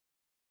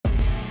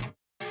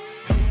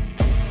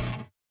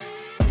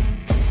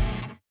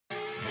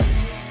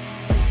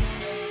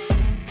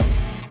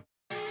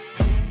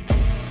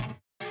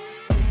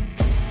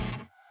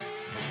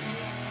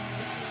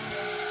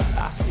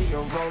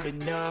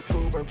rolling up,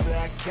 Uber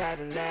black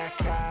Cadillac,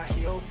 high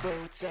heel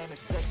boots, and a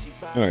sexy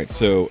body. All right,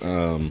 so,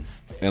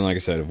 and like I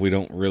said, if we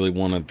don't really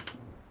want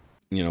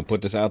to,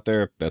 put this out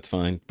there, that's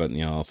fine. But,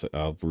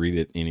 I'll read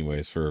it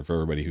anyways for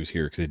everybody who's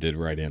here because they did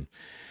write in.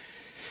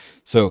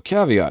 So,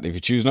 caveat, if you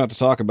choose not to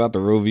talk about the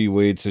Roe v.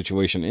 Wade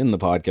situation in the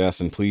podcast,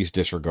 then please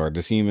disregard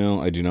this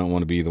email. I do not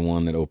want to be the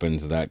one that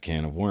opens that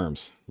can of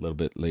worms. A little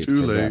bit late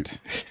Too for late.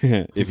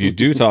 that. If you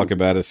do talk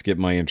about it, skip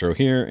my intro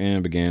here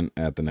and begin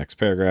at the next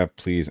paragraph,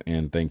 please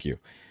and thank you.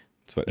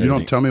 That's what You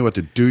don't tell me what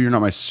to do. You're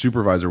not my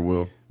supervisor,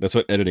 Will. That's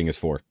what editing is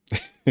for.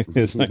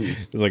 It's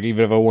like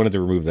even if I wanted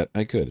to remove that,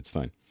 I could. It's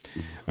fine.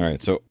 All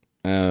right, so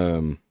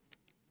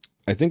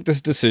I think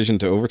this decision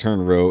to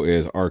overturn Roe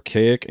is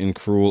archaic and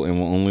cruel and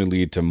will only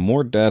lead to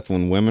more death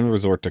when women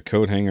resort to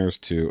coat hangers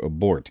to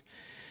abort.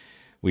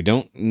 We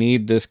don't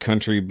need this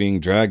country being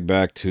dragged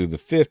back to the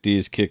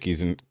 50s,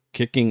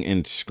 kicking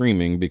and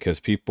screaming because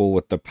people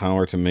with the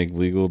power to make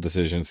legal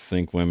decisions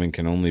think women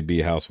can only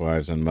be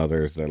housewives and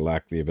mothers that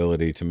lack the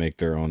ability to make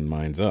their own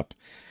minds up.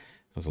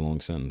 That was a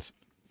long sentence.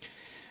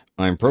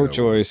 I'm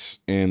pro-choice,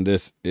 and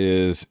this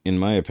is, in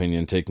my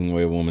opinion, taking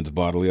away a woman's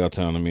bodily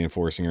autonomy and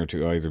forcing her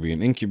to either be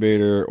an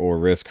incubator or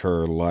risk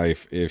her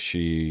life if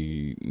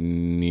she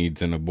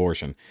needs an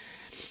abortion.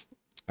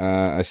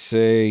 I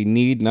say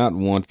need, not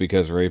want,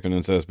 because rape and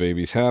incest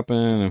babies happen,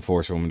 and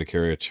force a woman to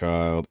carry a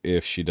child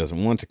if she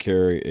doesn't want to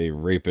carry a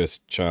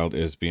rapist child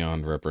is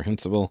beyond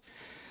reprehensible.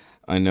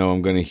 I know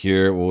I'm going to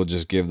hear, we'll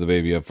just give the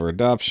baby up for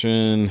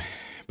adoption,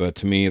 but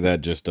to me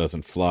that just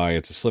doesn't fly.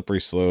 It's a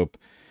slippery slope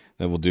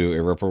that will do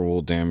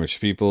irreparable damage to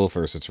people.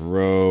 First it's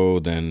Roe,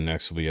 then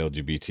next will be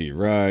LGBT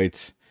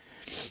rights,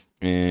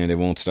 and it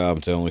won't stop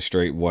until only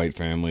straight white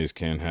families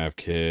can have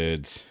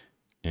kids,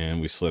 and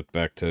we slipped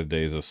back to the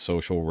days of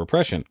social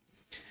repression.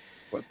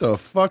 What the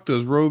fuck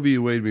does Roe v.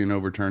 Wade being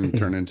overturned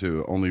turn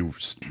into only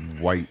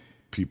white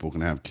people can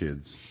have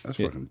kids? That's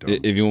fucking dumb.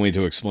 If you want me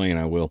to explain,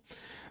 I will.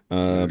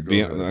 I'm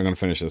going to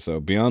finish this, though.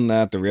 Beyond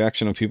that, the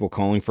reaction of people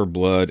calling for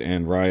blood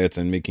and riots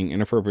and making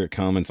inappropriate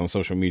comments on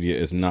social media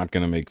is not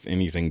going to make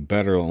anything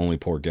better. It'll only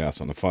pour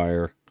gas on the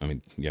fire. I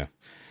mean, yeah.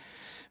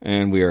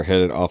 And we are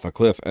headed off a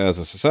cliff as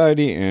a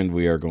society, and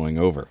we are going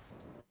over.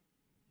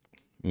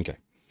 Okay.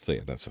 So,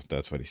 yeah,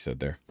 that's what he said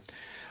there.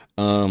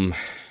 Yeah,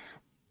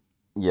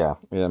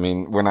 I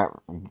mean, we're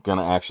not going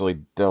to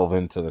actually delve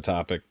into the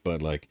topic,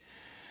 but,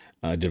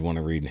 I did want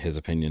to read his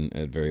opinion,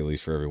 at very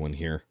least for everyone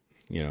here.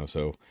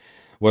 So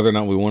whether or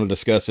not we want to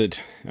discuss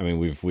it, I mean,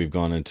 we've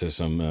gone into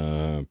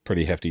some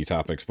pretty hefty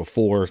topics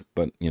before,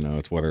 but,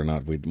 it's whether or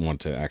not we want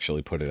to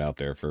actually put it out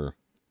there for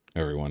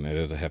everyone. It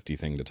is a hefty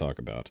thing to talk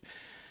about.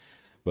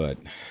 But,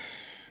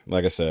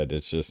 like I said,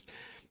 it's just,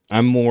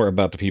 I'm more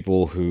about the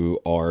people who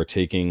are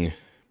taking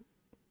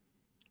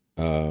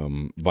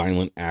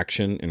violent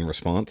action in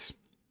response.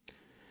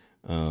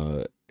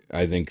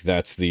 I think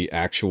that's the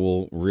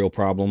actual real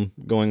problem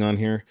going on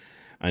here.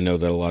 I know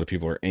that a lot of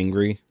people are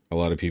angry. A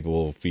lot of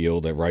people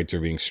feel that rights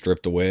are being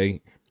stripped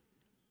away,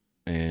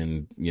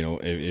 and you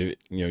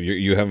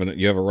have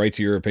a right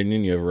to your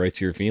opinion, you have a right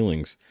to your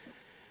feelings.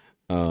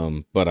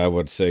 But I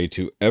would say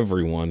to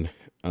everyone,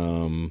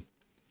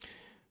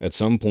 at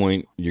some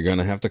point you're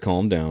gonna have to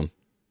calm down,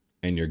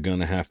 and you're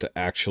gonna have to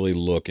actually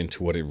look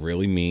into what it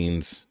really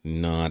means,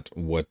 not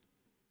what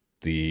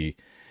the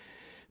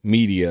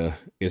media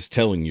is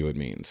telling you it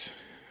means.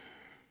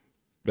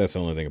 That's the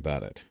only thing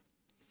about it.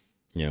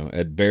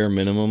 At bare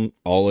minimum,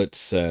 all it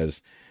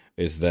says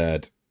is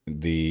that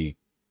the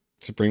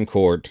Supreme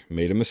Court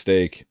made a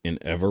mistake in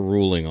ever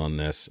ruling on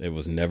this. It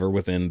was never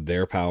within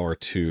their power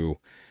to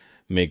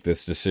make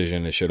this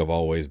decision. It should have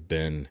always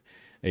been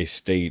a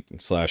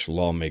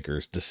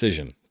state/lawmaker's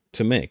decision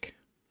to make.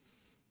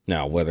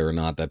 Now, whether or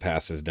not that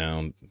passes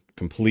down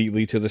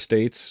completely to the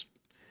states,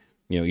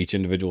 each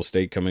individual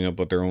state coming up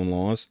with their own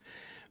laws,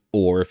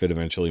 or if it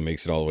eventually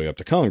makes it all the way up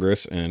to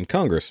Congress, and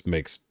Congress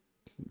makes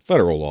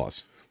federal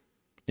laws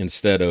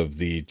instead of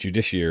the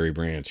judiciary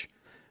branch,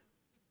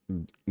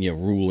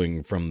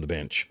 ruling from the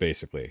bench,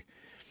 basically.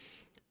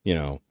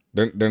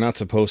 They're not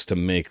supposed to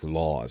make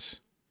laws.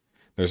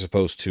 They're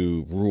supposed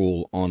to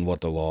rule on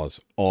what the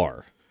laws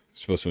are. They're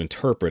supposed to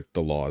interpret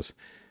the laws.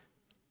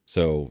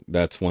 So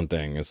that's one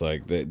thing. It's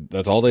like,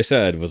 that's all they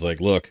said was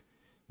like, look,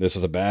 this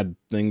was a bad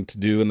thing to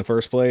do in the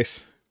first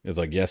place. It's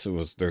like, yes,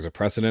 there's a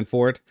precedent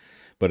for it,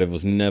 but it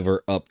was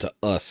never up to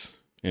us,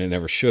 and it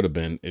never should have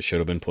been. It should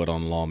have been put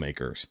on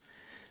lawmakers.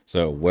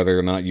 So whether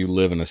or not you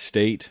live in a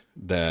state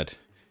that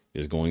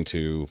is going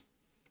to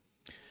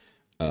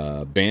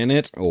ban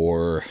it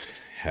or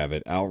have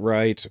it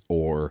outright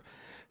or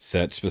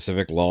set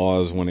specific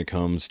laws when it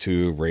comes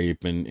to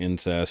rape and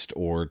incest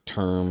or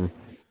term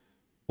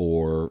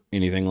or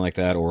anything like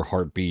that, or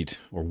heartbeat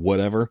or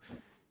whatever,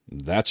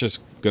 that's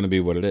just going to be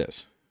what it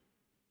is.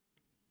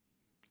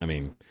 I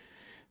mean,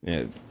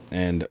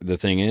 and the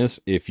thing is,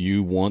 if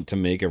you want to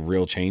make a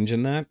real change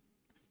in that,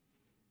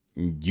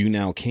 you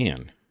now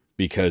can.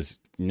 Because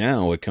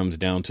now it comes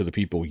down to the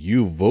people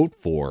you vote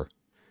for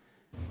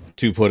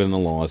to put in the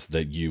laws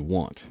that you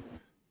want.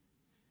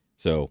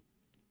 So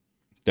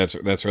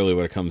That's really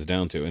what it comes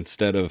down to.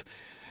 Instead of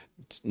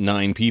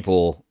 9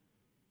 people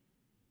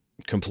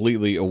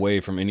completely away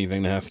from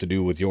anything that has to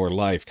do with your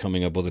life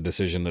coming up with a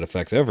decision that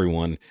affects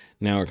everyone,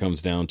 now it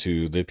comes down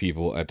to the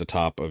people at the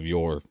top of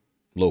your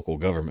local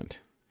government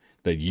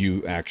that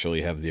you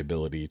actually have the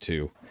ability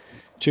to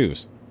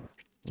choose.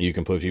 You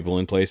can put people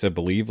in place that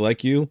believe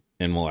like you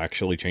and will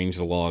actually change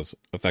the laws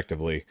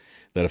effectively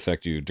that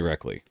affect you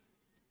directly.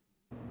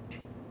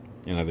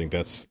 And I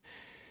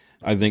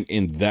think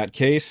in that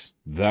case,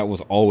 that was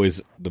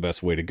always the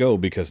best way to go,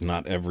 because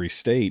not every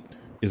state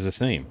is the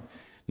same.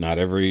 Not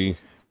every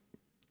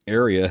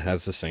area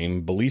has the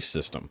same belief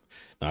system.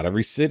 Not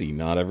every city,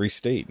 not every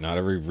state, not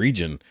every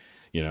region.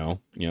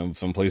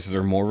 Some places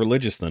are more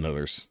religious than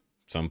others.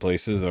 Some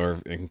places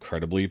are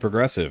incredibly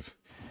progressive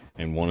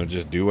and want to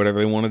just do whatever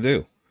they want to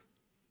do.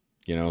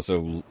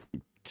 So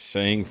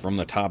saying from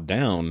the top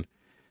down,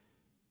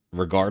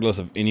 regardless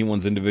of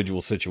anyone's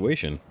individual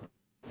situation,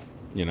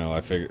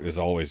 I figure is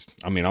always,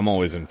 I'm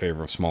always in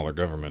favor of smaller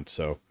government.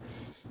 So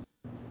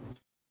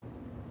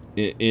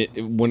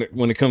when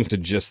it comes to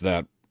just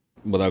that,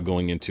 without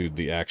going into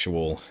the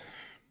actual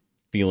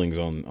feelings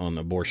on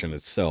abortion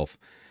itself,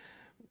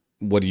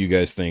 what do you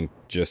guys think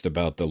just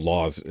about the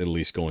laws at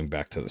least going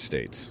back to the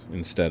states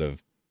instead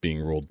of being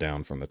rolled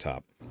down from the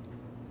top?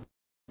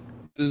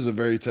 This is a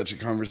very touchy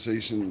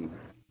conversation.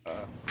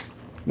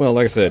 Well,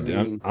 like I said,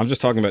 I'm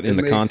just talking about in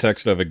the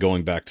context of it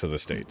going back to the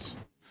states.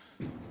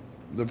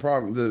 The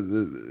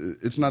problem,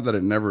 it's not that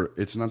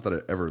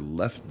it ever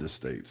left the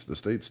states. The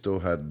states still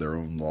had their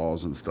own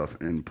laws and stuff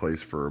in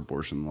place for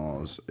abortion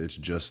laws. It's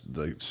just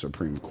the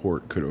Supreme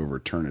Court could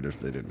overturn it if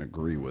they didn't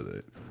agree with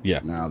it. Yeah.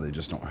 Now they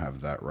just don't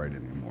have that right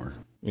anymore.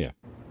 Yeah.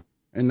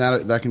 And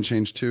that can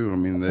change too. I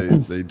mean,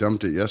 they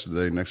dumped it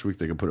yesterday. Next week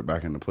they could put it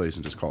back into place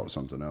and just call it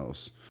something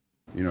else.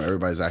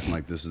 Everybody's acting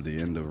like this is the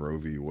end of Roe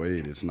v.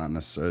 Wade. It's not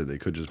necessarily. They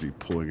could just be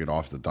pulling it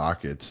off the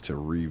dockets to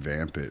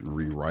revamp it and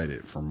rewrite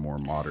it for more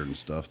modern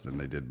stuff than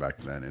they did back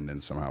then, and then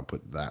somehow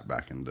put that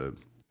back into.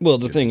 Well,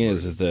 the thing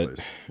is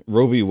that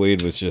Roe v.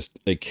 Wade was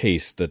just a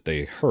case that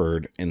they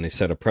heard, and they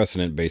set a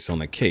precedent based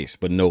on a case,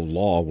 but no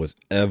law was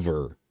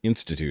ever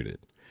instituted.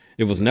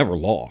 It was never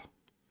law.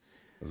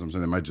 As I'm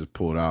saying, they might just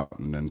pull it out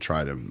and then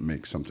try to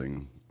make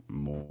something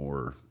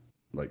more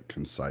like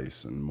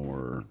concise and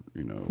more,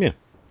 Yeah.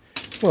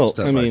 Well,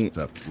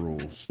 step-by-step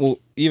rules. Well,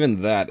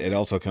 even that, it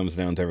also comes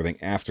down to everything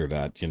after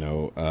that.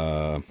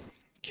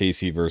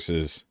 Casey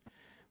versus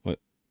what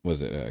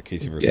was it?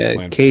 Casey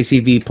versus Casey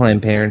v.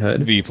 Planned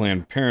Parenthood.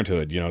 Planned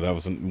Parenthood. That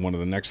was one of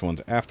the next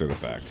ones after the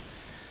fact.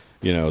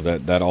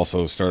 That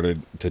also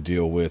started to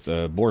deal with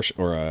abortion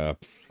or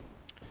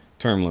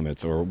term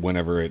limits, or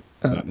whenever it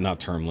not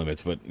term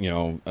limits, but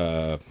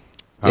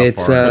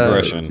it's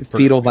progression,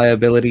 fetal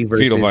viability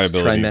versus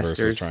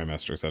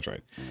trimesters. That's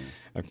right.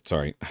 I'm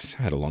sorry, I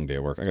had a long day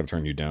at work. I got to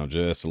turn you down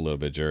just a little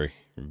bit, Jerry.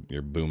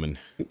 You're booming.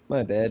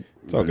 My bad.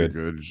 It's all good.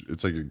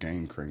 It's like your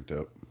gain cranked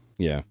up.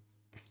 Yeah,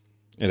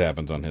 it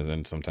happens on his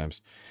end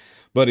sometimes.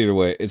 But either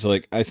way, it's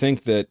like, I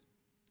think that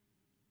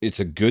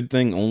it's a good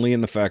thing only in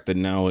the fact that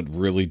now it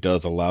really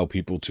does allow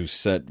people to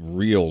set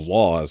real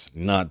laws,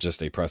 not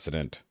just a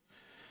precedent.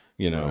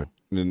 Right.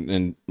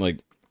 And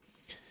like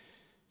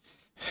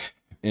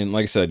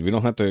I said, we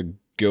don't have to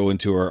go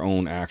into our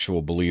own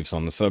actual beliefs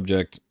on the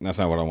subject. That's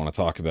not what I want to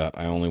talk about.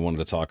 I only wanted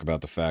to talk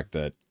about the fact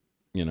that,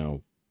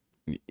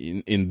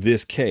 in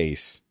this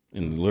case,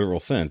 in the literal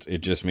sense,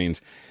 it just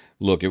means,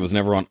 look, it was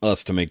never on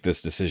us to make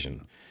this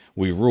decision.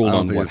 We ruled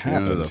on what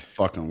happened. The end of the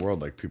fucking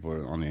world, like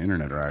people on the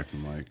internet are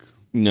acting like.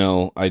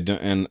 No, I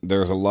don't. And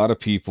there's a lot of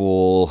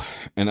people,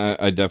 and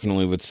I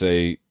definitely would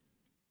say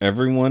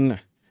everyone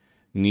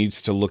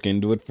needs to look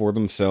into it for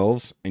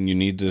themselves, and you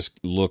need to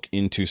look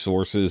into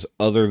sources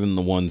other than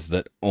the ones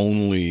that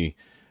only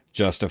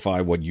justify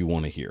what you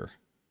want to hear.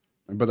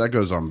 But that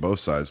goes on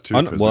both sides too.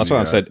 Well, that's why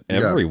I said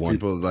everyone.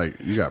 People like,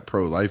 you got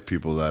pro-life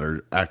people that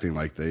are acting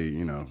like they,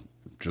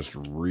 just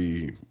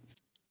reinvented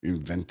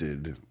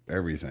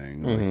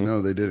everything. Like, no,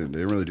 they didn't. They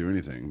didn't really do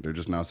anything. They're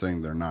just now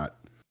saying they're not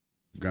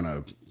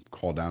gonna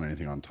call down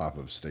anything on top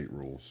of state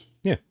rules.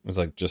 Yeah, it's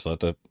like, just let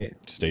the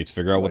states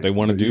figure out what they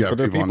want to do for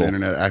their people. On the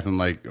internet acting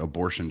like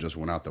abortion just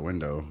went out the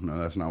window. No,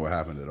 that's not what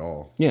happened at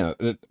all. Yeah,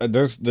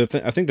 there's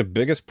I think the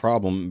biggest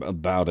problem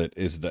about it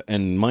is that,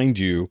 and mind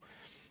you,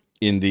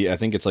 I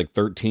think it's like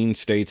 13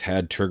 states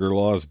had trigger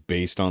laws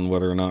based on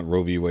whether or not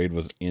Roe v. Wade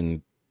was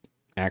in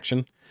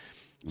action.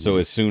 So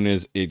as soon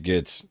as it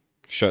gets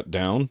shut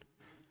down,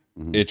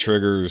 it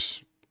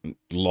triggers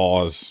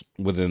laws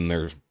within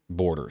their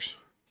borders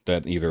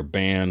that either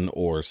ban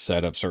or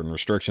set up certain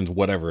restrictions,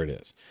 whatever it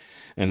is.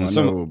 And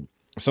some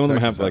of them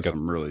have like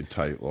some really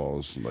tight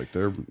laws. Like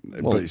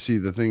but you see,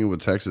 the thing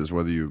with Texas,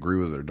 whether you agree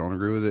with it or don't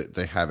agree with it,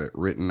 they have it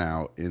written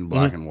out in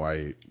black and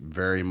white.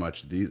 Very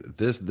much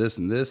this,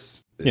 and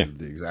this is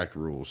the exact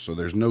rules. So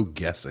there's no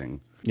guessing.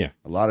 Yeah.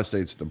 A lot of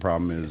states, the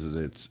problem is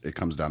it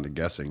comes down to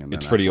guessing, and then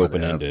it's pretty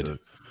open-ended.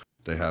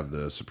 They have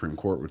the Supreme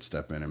Court would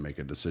step in and make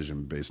a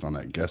decision based on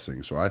that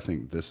guessing. So I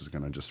think this is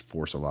going to just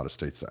force a lot of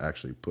states to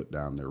actually put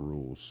down their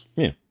rules.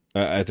 Yeah,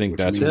 I think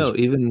that's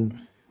even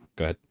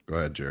Go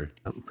ahead, Jerry.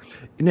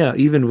 No,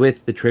 even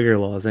with the trigger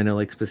laws, I know,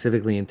 like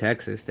specifically in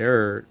Texas, there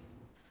are,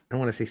 I don't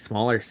want to say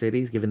smaller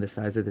cities given the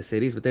size of the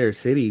cities, but there are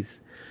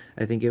cities.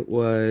 I think it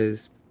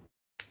was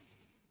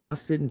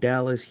Austin,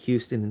 Dallas,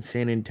 Houston, and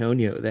San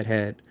Antonio that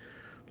had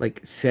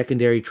like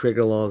secondary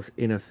trigger laws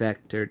in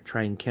effect to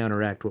try and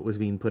counteract what was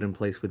being put in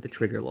place with the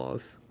trigger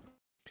laws.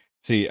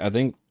 See, I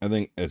think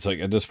it's like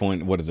at this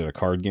point, what is it, a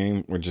card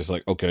game? We're just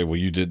like, okay, well,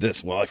 you did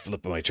this. Well, I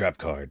flipped my trap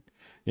card.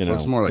 You know, Well,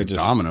 it's more like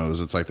dominoes.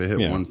 It's like they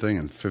hit one thing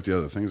and 50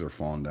 other things are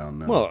falling down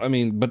now. Well, I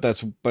mean, but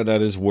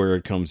that is where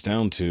it comes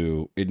down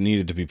to. It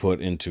needed to be put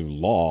into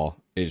law.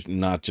 It's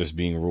not just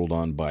being ruled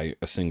on by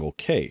a single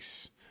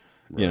case.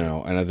 Right. You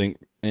know, and I think,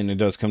 and it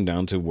does come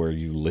down to where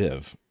you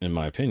live, in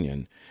my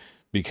opinion,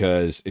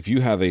 because if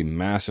you have a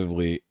massive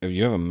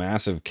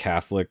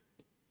Catholic,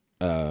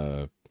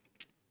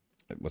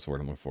 what's the word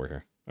I'm looking for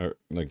here? Or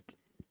like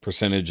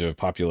percentage of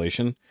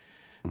population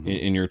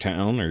in your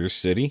town or your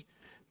city,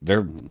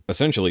 they're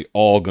essentially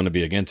all going to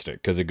be against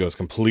it because it goes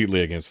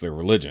completely against their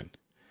religion.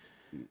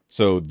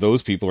 So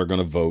those people are going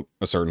to vote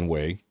a certain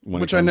way.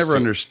 Which I never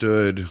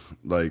understood.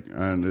 Like,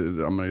 and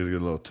I'm going to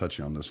get a little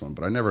touchy on this one,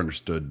 but I never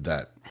understood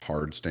that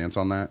hard stance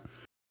on that.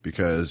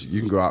 Because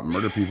you can go out and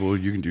murder people,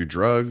 you can do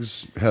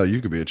drugs. Hell,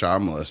 you could be a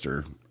child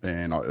molester.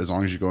 And as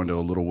long as you go into a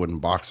little wooden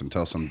box and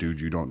tell some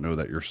dude you don't know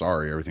that you're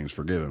sorry, everything's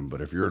forgiven.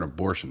 But if you're an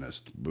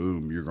abortionist,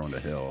 boom, you're going to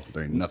hell.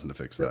 There ain't nothing to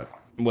fix that.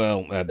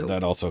 Well,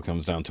 that also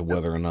comes down to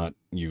whether or not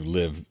you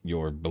live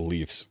your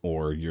beliefs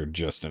or you're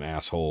just an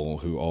asshole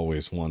who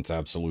always wants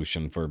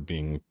absolution for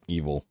being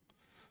evil.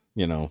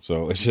 You know,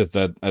 so it's just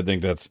that I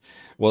think that's,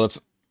 well,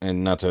 it's,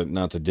 and not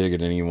to dig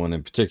at anyone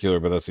in particular,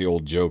 but that's the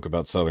old joke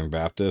about Southern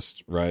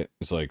Baptists, right?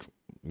 It's like,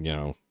 you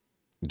know,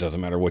 it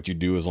doesn't matter what you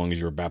do as long as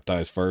you're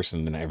baptized first,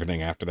 and then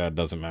everything after that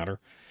doesn't matter.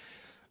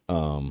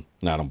 Now,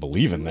 I don't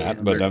believe in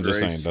that, but I'm just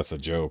saying that's a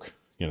joke,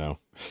 you know.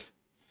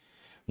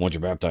 Once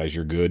you're baptized,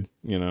 you're good,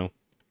 you know.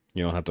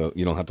 You don't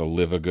have to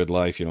live a good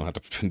life. You don't have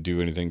to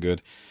do anything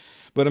good.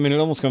 But I mean, it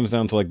almost comes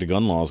down to like the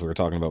gun laws we were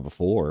talking about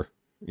before,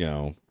 you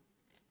know.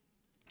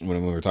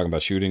 When we were talking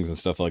about shootings and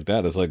stuff like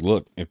that, it's like,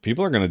 look, if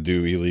people are going to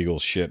do illegal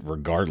shit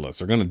regardless,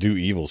 they're going to do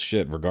evil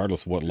shit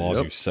regardless of what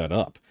laws you set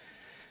up.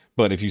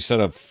 But if you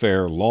set up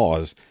fair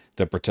laws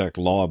that protect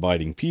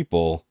law-abiding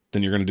people,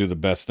 then you're going to do the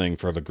best thing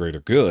for the greater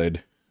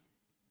good.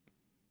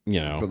 You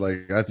know, but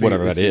like I think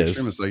whatever that is.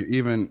 It's like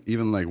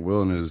even like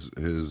Will in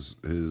his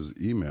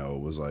email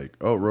was like,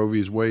 oh, Roe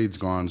v. Wade's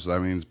gone, so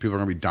that means people are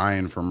gonna be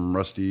dying from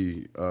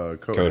rusty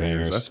coat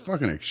hangers. That's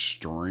fucking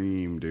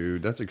extreme,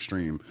 dude. That's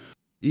extreme.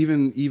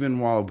 Even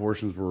while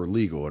abortions were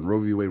illegal and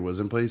Roe v. Wade was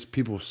in place,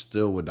 people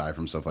still would die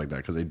from stuff like that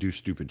because they do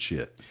stupid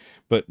shit.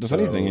 But the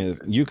funny thing is,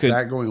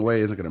 that going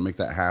away isn't going to make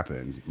that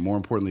happen. More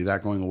importantly,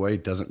 that going away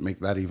doesn't make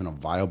that even a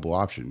viable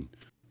option.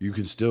 You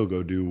can still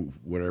go do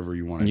whatever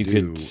you want to do.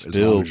 You could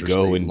still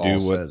go and do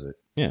what.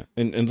 Yeah,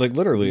 and like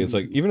literally, it's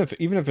like even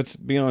if it's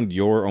beyond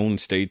your own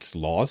state's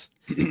laws,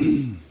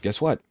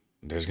 guess what?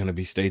 There's going to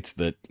be states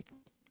that,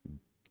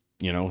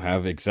 you know,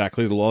 have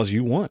exactly the laws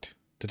you want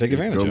to take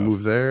advantage of. Go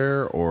move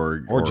there,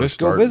 or just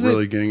go visit.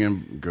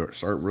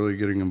 Start really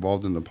getting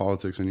involved in the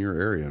politics in your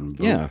area. And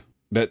yeah,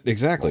 that's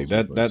exactly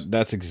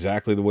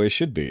the way it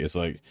should be. It's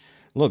like,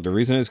 look, the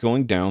reason it's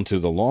going down to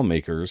the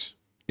lawmakers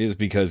is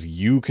because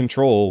you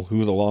control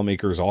who the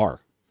lawmakers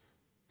are.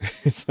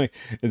 It's like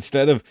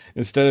instead of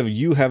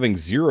you having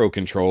zero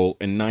control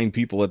and 9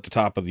 people at the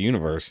top of the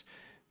universe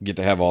get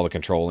to have all the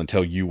control and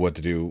tell you what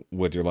to do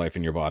with your life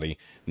and your body.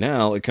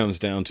 Now it comes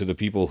down to the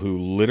people who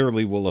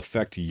literally will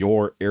affect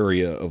your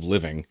area of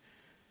living,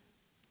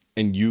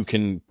 and you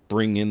can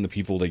bring in the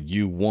people that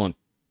you want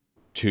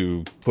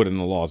to put in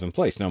the laws in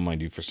place. Now,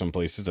 mind you, for some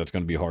places that's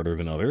going to be harder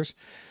than others.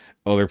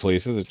 Other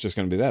places it's just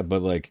going to be that.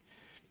 But like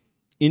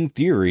in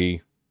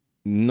theory,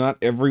 not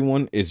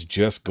everyone is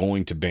just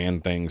going to ban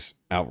things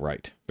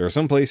outright. There are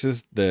some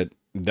places that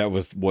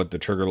was what the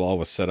trigger law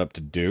was set up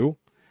to do,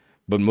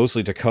 but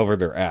mostly to cover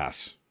their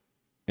ass.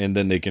 And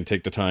then they can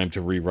take the time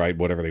to rewrite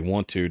whatever they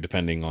want to,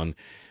 depending on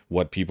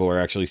what people are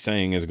actually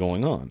saying is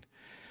going on.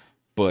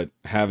 But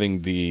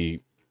having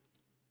the,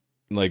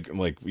 like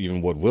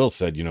even what Will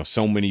said, you know,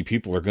 so many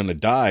people are going to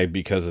die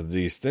because of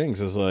these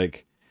things is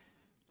like,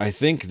 I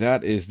think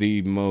that is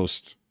the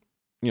most,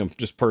 you know,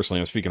 just personally,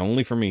 I'm speaking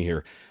only for me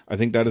here. I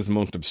think that is the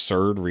most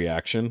absurd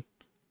reaction,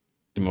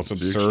 the most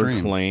absurd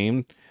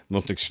claim,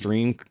 most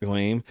extreme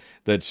claim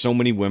that so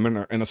many women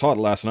are, and I saw it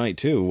last night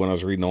too when I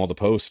was reading all the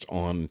posts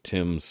on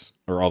Tim's,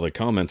 or all the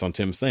comments on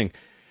Tim's thing.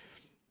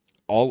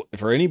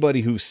 For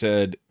anybody who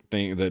said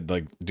that,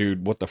 like,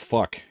 dude, what the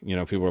fuck, you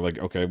know, people are like,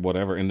 okay,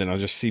 whatever, and then I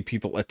just see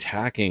people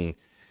attacking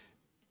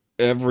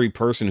every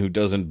person who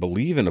doesn't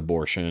believe in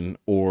abortion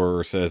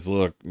or says,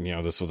 look, you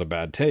know, this was a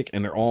bad take,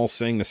 and they're all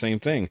saying the same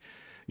thing.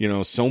 You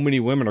know, so many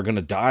women are going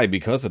to die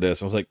because of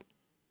this. I was like,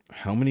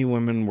 how many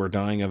women were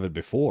dying of it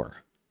before?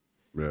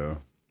 Yeah.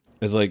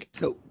 It's like,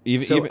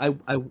 I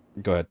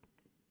go ahead.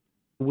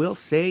 Will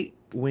say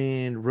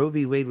when Roe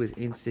v. Wade was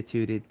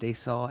instituted, they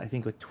saw, I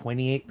think, a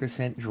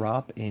 28%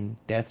 drop in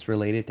deaths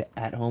related to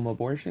at-home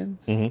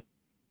abortions.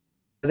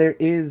 Mm-hmm. There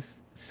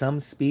is some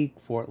speak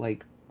for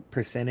like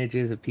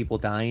percentages of people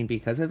dying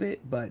because of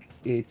it, but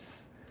I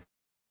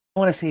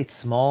want to say it's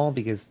small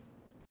because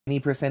any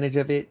percentage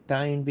of it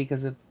dying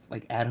because of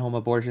like at-home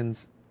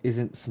abortions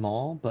isn't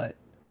small, but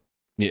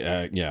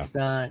Yeah, it's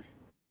not.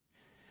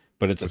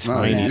 but it's a It's not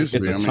like it tiny, used to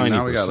it's be. a I mean, tiny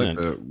now we got like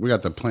percent. we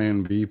got the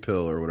Plan B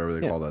pill or whatever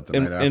they Yeah, call that, the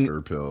and night and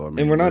after pill. I and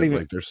we're mean, not even.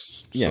 like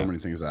there's so Yeah, many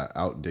things that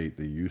outdate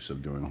the use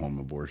of doing home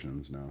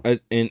abortions now.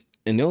 and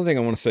the only thing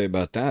I want to say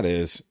about that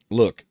is,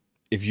 look,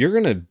 if you're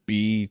gonna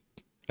be,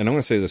 and I'm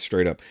gonna say this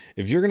straight up,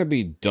 if you're gonna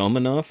be dumb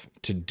enough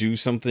to do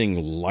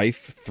something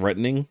life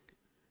threatening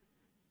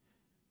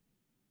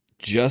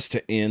just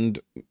to end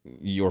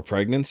your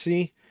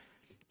pregnancy,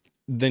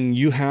 then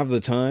you have the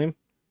time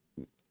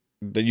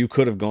that you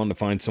could have gone to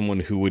find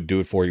someone who would do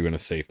it for you in a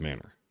safe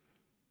manner.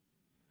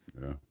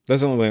 Yeah.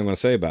 That's the only way I'm going to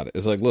say about it.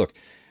 It's like, look,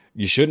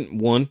 you shouldn't,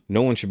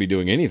 no one should be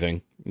doing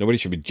anything. Nobody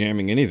should be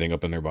jamming anything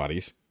up in their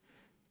bodies.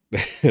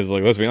 It's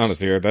like, let's be honest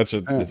here. That's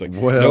just, it's like,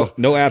 Well,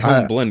 no at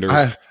home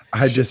blenders.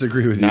 I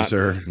disagree with you, Not,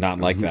 sir. not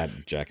like that,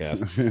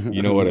 jackass.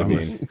 You know what I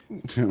mean?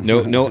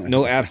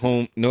 No at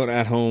home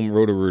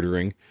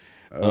roto-rootering.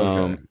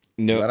 Okay.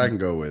 No, That I can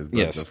go with, but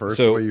yes. the first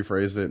So, way you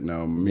phrased it,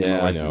 no, me and yeah,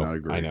 my wife do not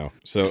agree. I know.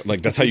 So,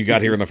 like, that's how you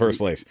got here in the first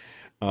place.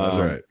 That's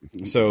right.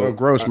 So, oh,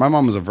 gross. My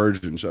mom is a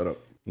virgin. Shut up.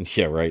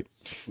 yeah, right.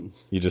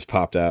 You just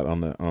popped out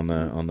on the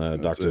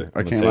That's doctor. it. I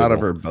on the came out of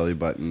table. her belly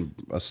button.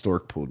 A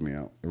stork pulled me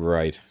out.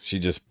 Right. She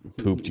just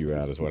pooped you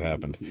out, is what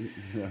happened.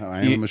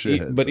 I am a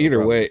shithead. But so either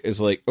probably. way, it's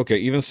like, okay,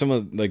 even some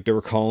of, like, they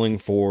were calling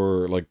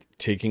for, like,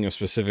 taking a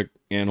specific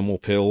animal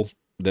pill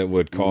that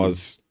would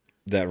cause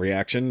that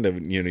reaction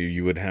that,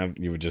 you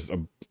would just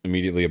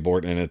immediately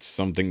abort, and it's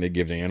something they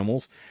give to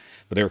animals.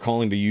 But they were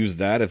calling to use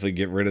that if they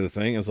get rid of the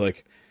thing. It's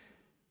like,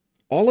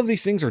 all of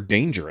these things are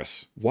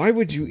dangerous. Why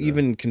would you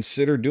even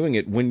consider doing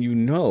it when you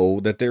know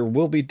that there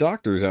will be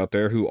doctors out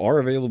there who are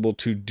available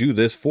to do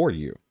this for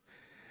you?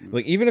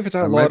 Like, even if it's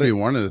That might outlawed, be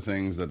one of the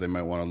things that they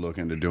might want to look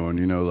into doing.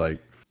 You know, like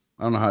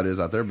I don't know how it is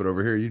out there, but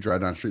over here, you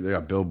drive down the street, they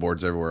got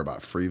billboards everywhere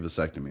about free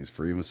vasectomies,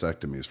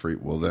 free.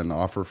 Well, then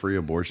offer free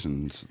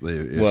abortions. I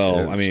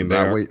mean, so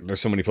that way, there's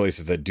so many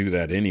places that do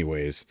that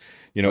anyways.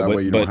 that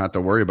way you don't have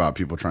to worry about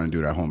people trying to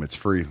do it at home. It's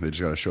free. They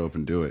just got to show up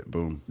and do it.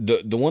 Boom.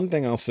 The one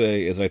thing I'll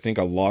say is I think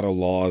a lot of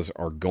laws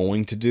are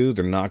going to do.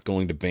 They're not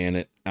going to ban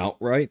it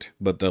outright,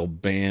 but they'll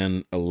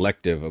ban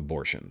elective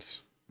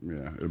abortions.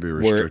 Yeah, it'll be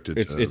restricted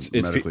to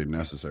medically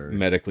necessary.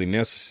 Medically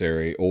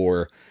necessary,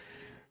 or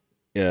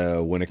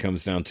when it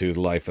comes down to the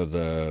life of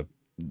the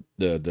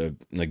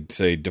like,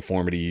 say,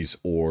 deformities,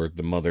 or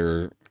the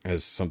mother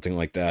has something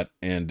like that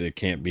and it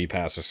can't be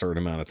past a certain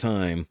amount of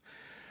time,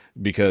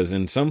 because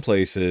in some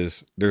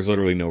places there's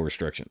literally no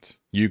restrictions.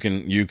 You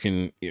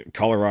can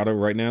Colorado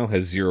right now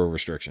has 0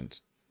 restrictions.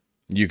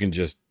 You can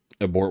just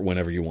abort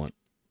whenever you want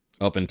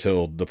up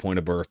until the point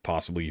of birth,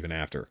 possibly even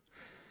after.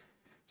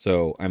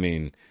 So, I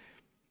mean,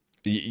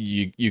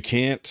 you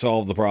can't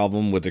solve the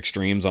problem with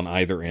extremes on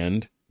either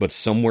end, but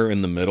somewhere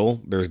in the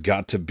middle, there's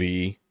got to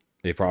be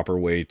a proper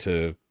way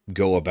to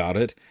go about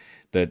it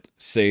that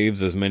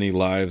saves as many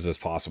lives as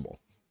possible,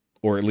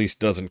 or at least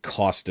doesn't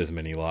cost as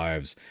many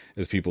lives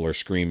as people are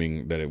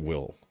screaming that it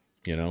will.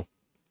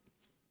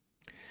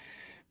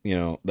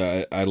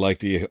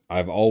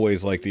 I've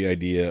always liked the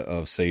idea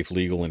of safe,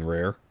 legal, and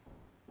rare.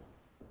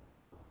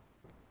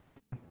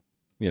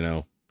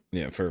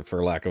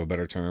 For lack of a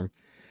better term,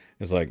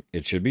 it's like,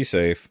 it should be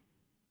safe.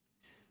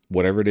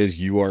 Whatever it is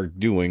you are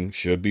doing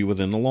should be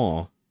within the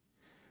law,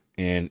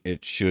 and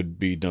it should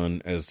be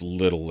done as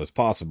little as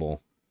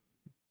possible,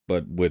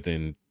 but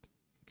within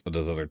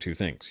those other two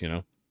things.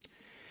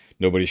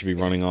 Nobody should be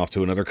running off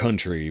to another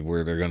country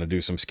where they're going to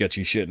do some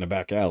sketchy shit in a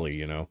back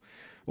alley,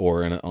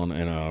 or in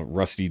a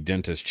rusty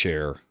dentist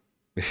chair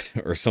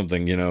or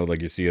something,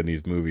 like you see in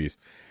these movies.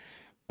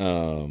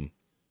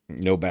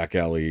 No back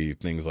alley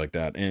things like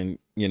that. And,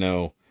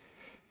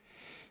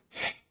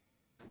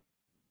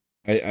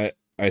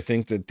 I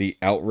think that the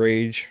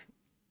outrage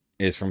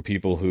is from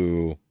people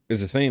who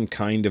is the same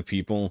kind of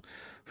people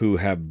who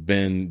have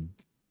been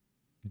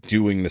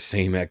doing the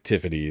same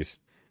activities,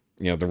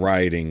 the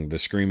rioting, the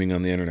screaming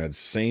on the internet,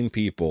 same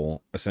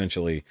people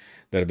essentially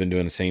that have been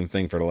doing the same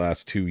thing for the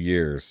last 2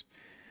 years.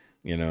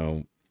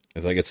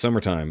 It's like, it's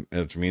summertime,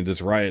 which means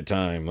it's riot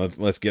time.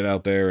 Let's get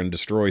out there and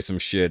destroy some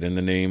shit in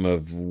the name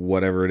of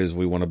whatever it is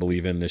we want to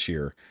believe in this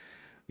year.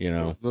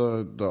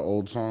 The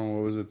old song,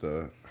 what was it?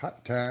 The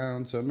Hot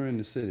Town, Summer in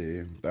the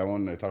City. That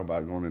one, they talk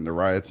about going into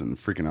riots and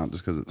freaking out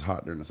just because it's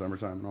hot during the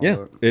summertime and all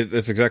that.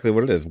 It's exactly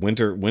what it is.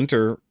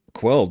 Winter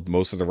quelled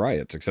most of the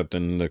riots, except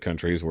in the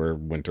countries where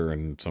winter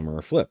and summer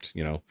are flipped.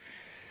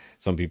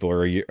 Some people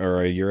are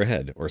a year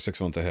ahead, or 6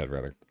 months ahead,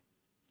 rather,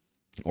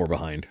 or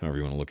behind, however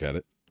you want to look at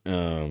it.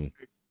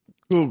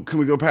 Cool. Can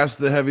we go past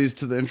the heavies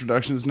to the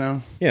introductions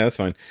now? Yeah, that's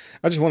fine.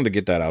 I just wanted to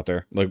get that out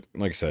there. Like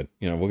I said,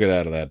 we'll get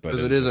out of that. But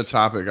Because it is a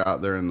topic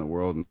out there in the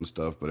world and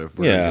stuff. But if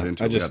we're yeah, gonna get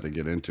into it, we have to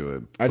get into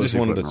it. I just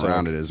wanted to talk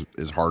around it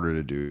is harder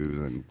to do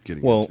than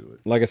getting into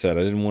it. Like I said,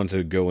 I didn't want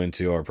to go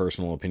into our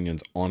personal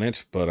opinions on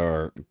it,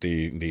 but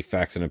the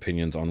facts and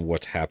opinions on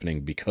what's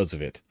happening because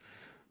of it.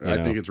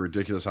 I think it's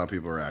ridiculous how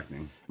people are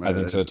acting. I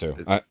think so too.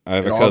 I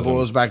have a cousin. All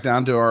boils back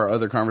down to our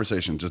other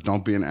conversation. Just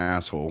don't be an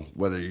asshole.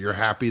 Whether you're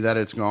happy that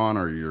it's gone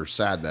or you're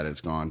sad that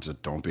it's gone,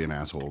 just don't be an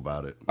asshole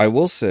about it. I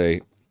will say,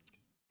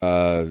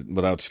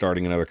 without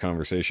starting another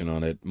conversation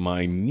on it,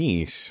 my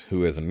niece,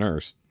 who is a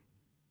nurse,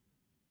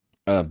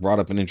 brought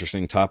up an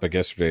interesting topic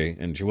yesterday,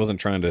 and she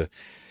wasn't trying to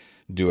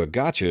do a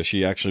gotcha.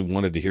 She actually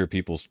wanted to hear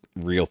people's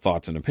real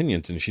thoughts and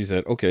opinions, and she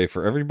said, okay,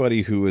 for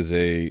everybody who is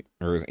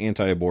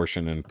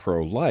anti-abortion and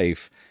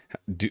pro-life,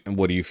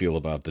 what do you feel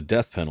about the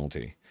death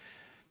penalty?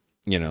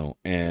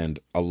 And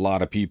a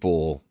lot of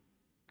people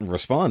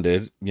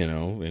responded,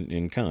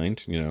 in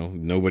kind.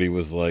 Nobody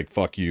was like,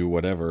 fuck you,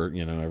 whatever.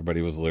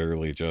 Everybody was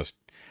literally just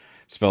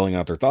spelling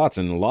out their thoughts,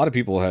 and a lot of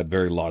people had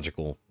very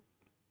logical,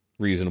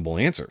 reasonable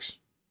answers.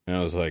 And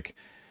I was like,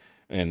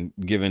 and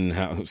given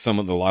how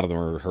a lot of them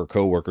are her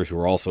coworkers who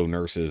are also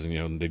nurses,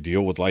 and they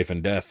deal with life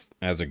and death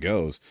as it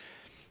goes,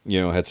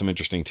 had some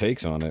interesting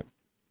takes on it.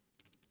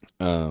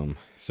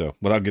 So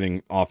without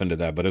getting off into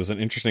that, but it was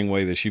an interesting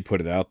way that she put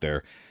it out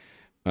there.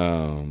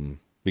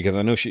 Because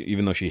I know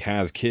even though she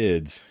has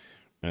kids,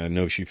 I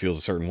know she feels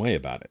a certain way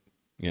about it,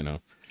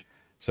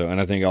 So, and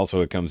I think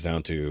also it comes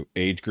down to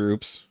age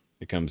groups.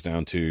 It comes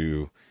down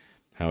to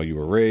how you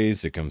were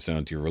raised. It comes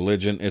down to your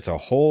religion. It's a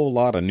whole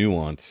lot of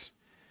nuance.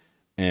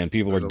 And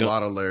people There's a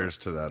lot of layers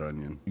to that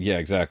onion. Yeah,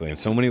 exactly. And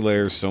so many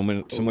layers, so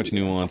much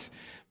nuance,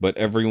 but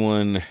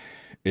everyone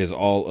is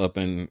all up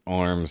in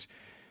arms,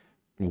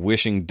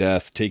 wishing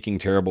death, taking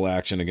terrible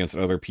action against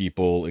other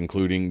people,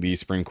 including the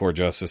Supreme Court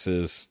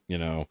justices,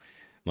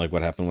 like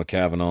what happened with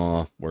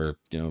Kavanaugh, where,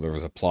 there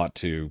was a plot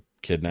to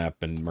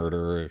kidnap and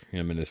murder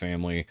him and his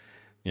family.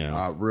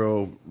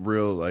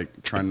 Real,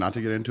 like, trying not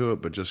to get into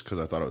it, but just because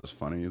I thought it was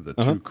funny. The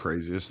two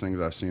craziest things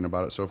I've seen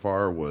about it so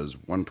far was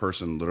one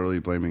person literally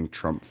blaming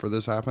Trump for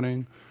this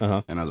happening.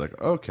 And I was like,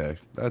 okay,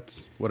 that's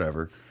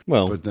whatever.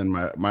 Well, but then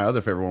my other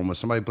favorite one was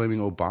somebody blaming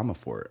Obama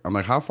for it. I'm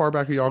like, how far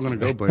back are y'all going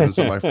to go blaming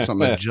somebody for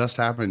something that just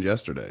happened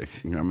yesterday?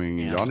 Y'all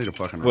need to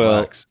fucking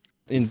relax.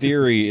 In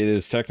theory, it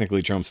is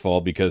technically Trump's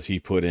fault because he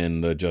put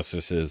in the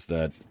justices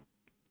that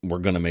were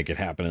going to make it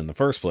happen in the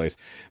first place.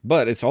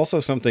 But it's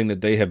also something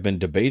that they have been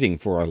debating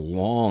for a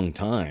long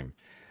time.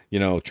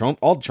 All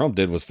Trump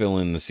did was fill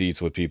in the seats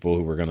with people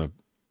who were going to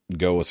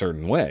go a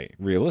certain way,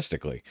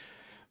 realistically.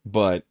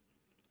 But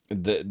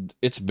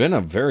it's been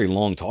a very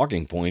long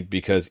talking point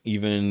because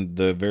even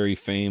the very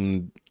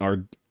famed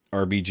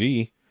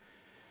RBG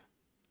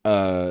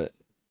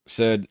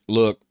said,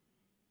 look,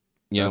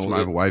 that's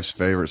my wife's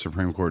favorite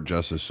Supreme Court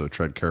justice, so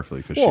tread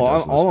carefully.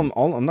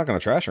 I'm not going to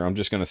trash her. I'm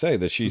just going to say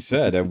that she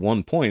said at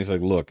one point, it's like,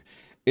 look,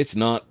 it's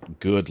not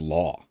good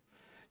law.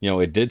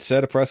 It did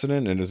set a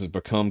precedent, and it has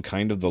become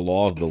kind of the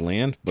law of the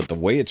land, but the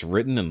way it's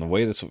written and the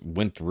way this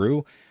went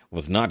through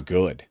was not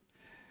good.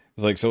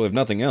 It's like, so if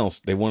nothing else,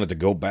 they wanted to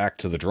go back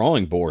to the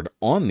drawing board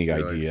on the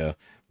idea,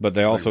 but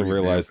they also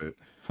realized,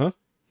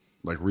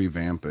 like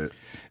revamp it.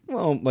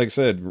 Well, like I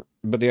said,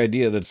 but the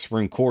idea that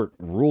Supreme Court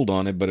ruled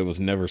on it, but it was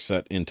never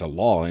set into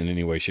law in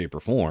any way, shape, or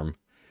form.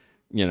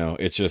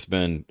 It's just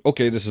been,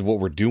 okay, this is what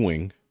we're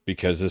doing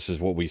because this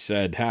is what we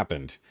said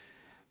happened.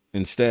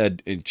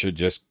 Instead, it should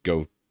just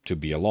go to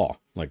be a law.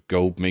 Like,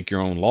 go make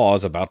your own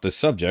laws about this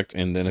subject,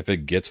 and then if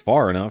it gets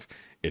far enough,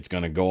 it's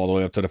going to go all the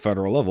way up to the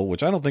federal level,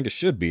 which I don't think it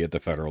should be at the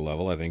federal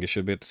level. I think it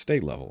should be at the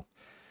state level.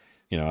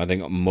 I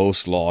think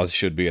most laws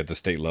should be at the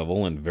state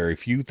level and very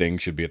few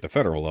things should be at the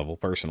federal level,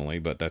 personally,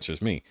 but that's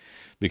just me.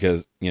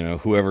 Because,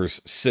 whoever's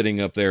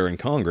sitting up there in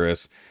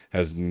Congress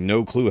has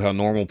no clue how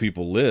normal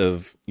people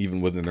live,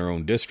 even within their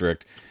own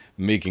district,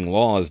 making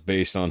laws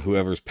based on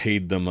whoever's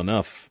paid them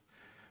enough,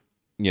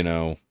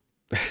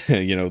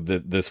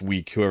 this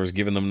week, whoever's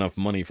given them enough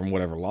money from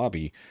whatever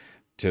lobby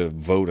to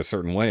vote a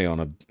certain way on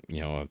a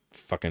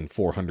fucking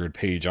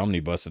 400-page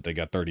omnibus that they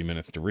got 30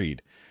 minutes to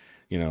read.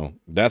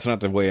 That's not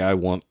the way I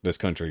want this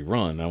country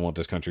run. I want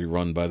this country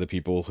run by the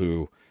people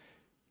who,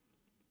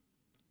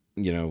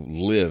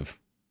 live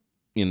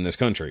in this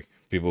country.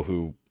 People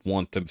who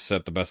want to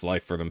set the best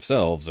life for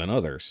themselves and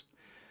others,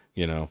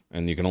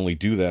 and you can only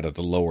do that at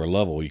the lower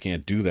level. You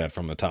can't do that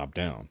from the top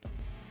down.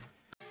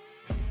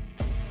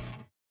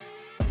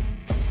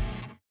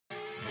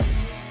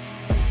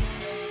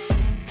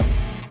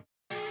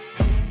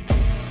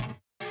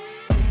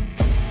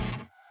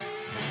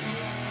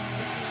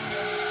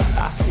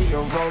 I see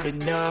her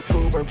rolling up,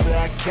 Uber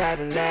black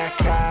Cadillac,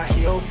 high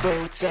heel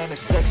boots and a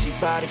sexy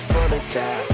body full of tats.